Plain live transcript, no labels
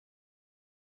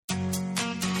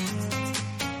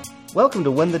Welcome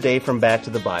to Win the Day from Back to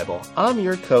the Bible. I'm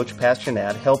your coach, Pastor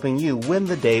Nat, helping you win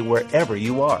the day wherever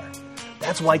you are.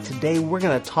 That's why today we're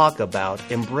going to talk about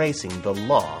embracing the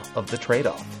law of the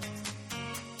trade-off.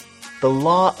 The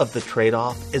law of the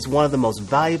trade-off is one of the most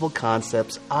valuable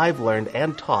concepts I've learned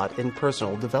and taught in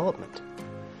personal development.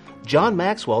 John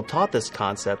Maxwell taught this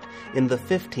concept in the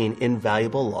 15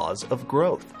 Invaluable Laws of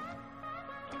Growth.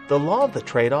 The law of the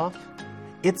trade-off,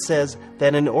 it says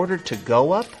that in order to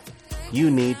go up, you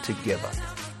need to give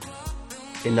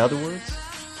up. In other words,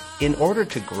 in order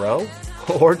to grow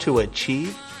or to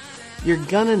achieve, you're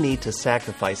gonna need to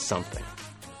sacrifice something.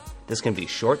 This can be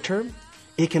short-term,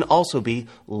 it can also be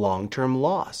long-term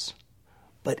loss.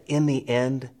 But in the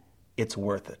end, it's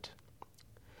worth it.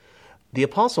 The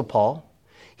Apostle Paul,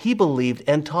 he believed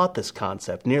and taught this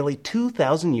concept nearly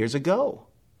 2,000 years ago.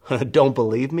 Don't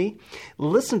believe me?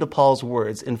 Listen to Paul's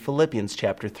words in Philippians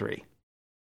chapter 3.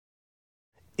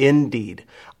 Indeed,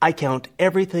 I count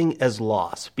everything as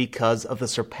loss because of the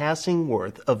surpassing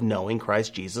worth of knowing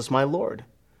Christ Jesus my Lord.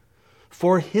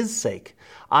 For his sake,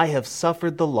 I have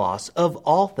suffered the loss of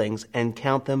all things and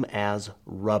count them as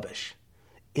rubbish,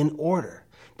 in order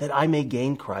that I may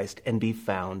gain Christ and be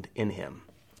found in him.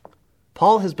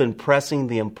 Paul has been pressing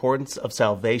the importance of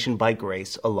salvation by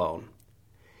grace alone.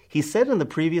 He said in the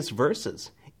previous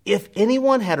verses, if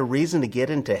anyone had a reason to get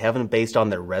into heaven based on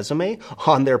their resume,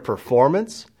 on their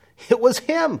performance, it was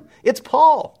him. It's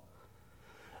Paul.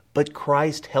 But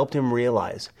Christ helped him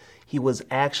realize he was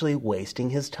actually wasting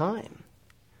his time.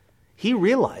 He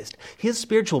realized his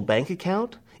spiritual bank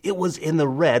account, it was in the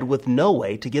red with no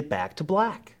way to get back to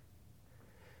black.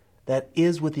 That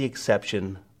is with the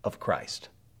exception of Christ.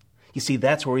 You see,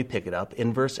 that's where we pick it up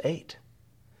in verse 8.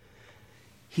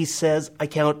 He says, I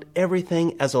count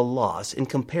everything as a loss in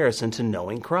comparison to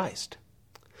knowing Christ.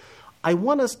 I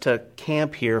want us to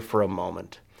camp here for a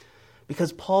moment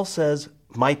because Paul says,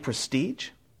 my prestige,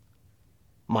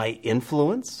 my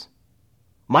influence,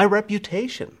 my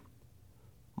reputation,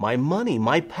 my money,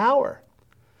 my power,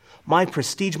 my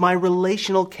prestige, my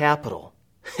relational capital,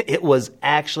 it was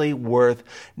actually worth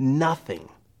nothing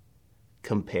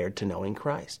compared to knowing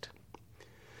Christ.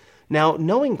 Now,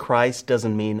 knowing Christ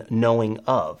doesn't mean knowing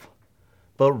of,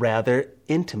 but rather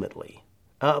intimately,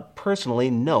 personally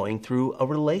knowing through a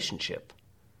relationship.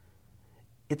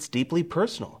 It's deeply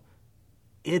personal.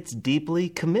 It's deeply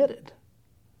committed.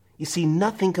 You see,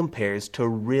 nothing compares to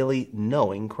really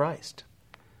knowing Christ.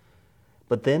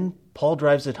 But then Paul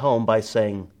drives it home by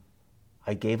saying,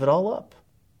 I gave it all up.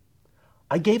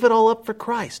 I gave it all up for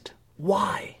Christ.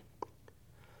 Why?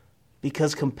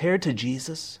 Because compared to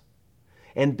Jesus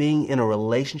and being in a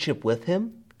relationship with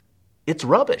him, it's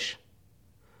rubbish.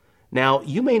 Now,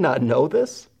 you may not know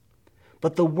this,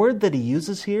 but the word that he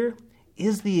uses here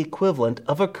is the equivalent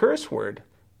of a curse word.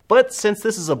 But since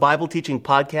this is a Bible teaching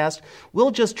podcast,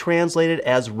 we'll just translate it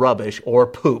as rubbish or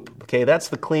poop. Okay, that's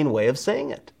the clean way of saying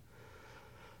it.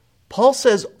 Paul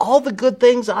says, all the good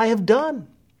things I have done,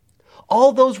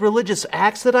 all those religious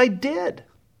acts that I did,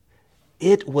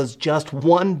 it was just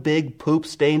one big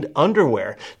poop-stained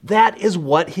underwear. That is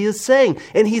what he is saying.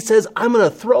 And he says, I'm going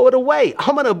to throw it away.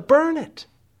 I'm going to burn it.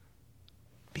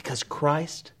 Because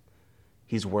Christ,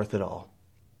 he's worth it all.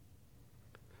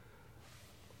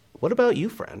 What about you,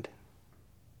 friend?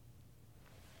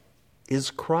 Is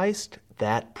Christ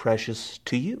that precious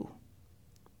to you?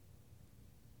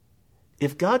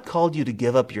 If God called you to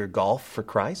give up your golf for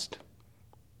Christ,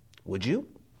 would you?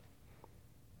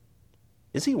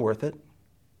 Is he worth it?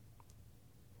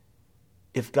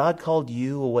 If God called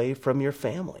you away from your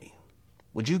family,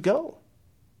 would you go?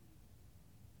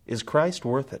 Is Christ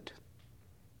worth it?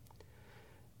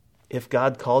 If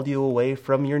God called you away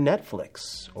from your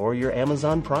Netflix or your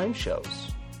Amazon Prime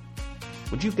shows,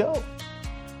 would you go?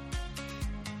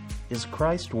 Is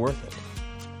Christ worth it?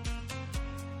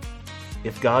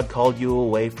 If God called you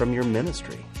away from your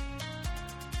ministry,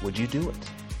 would you do it?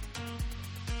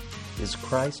 Is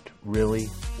Christ really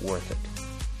worth it?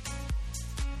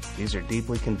 These are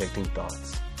deeply convicting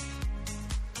thoughts.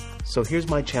 So here's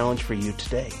my challenge for you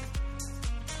today.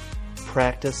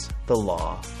 Practice the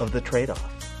law of the trade-off.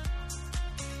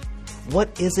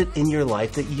 What is it in your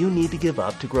life that you need to give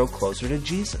up to grow closer to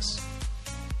Jesus?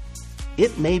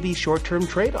 It may be short-term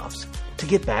trade-offs to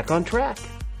get back on track.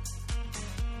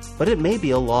 But it may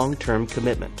be a long-term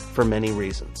commitment for many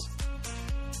reasons.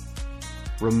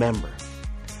 Remember,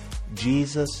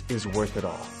 Jesus is worth it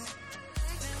all.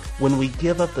 When we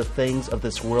give up the things of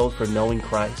this world for knowing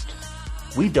Christ,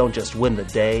 we don't just win the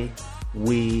day,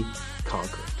 we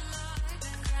conquer.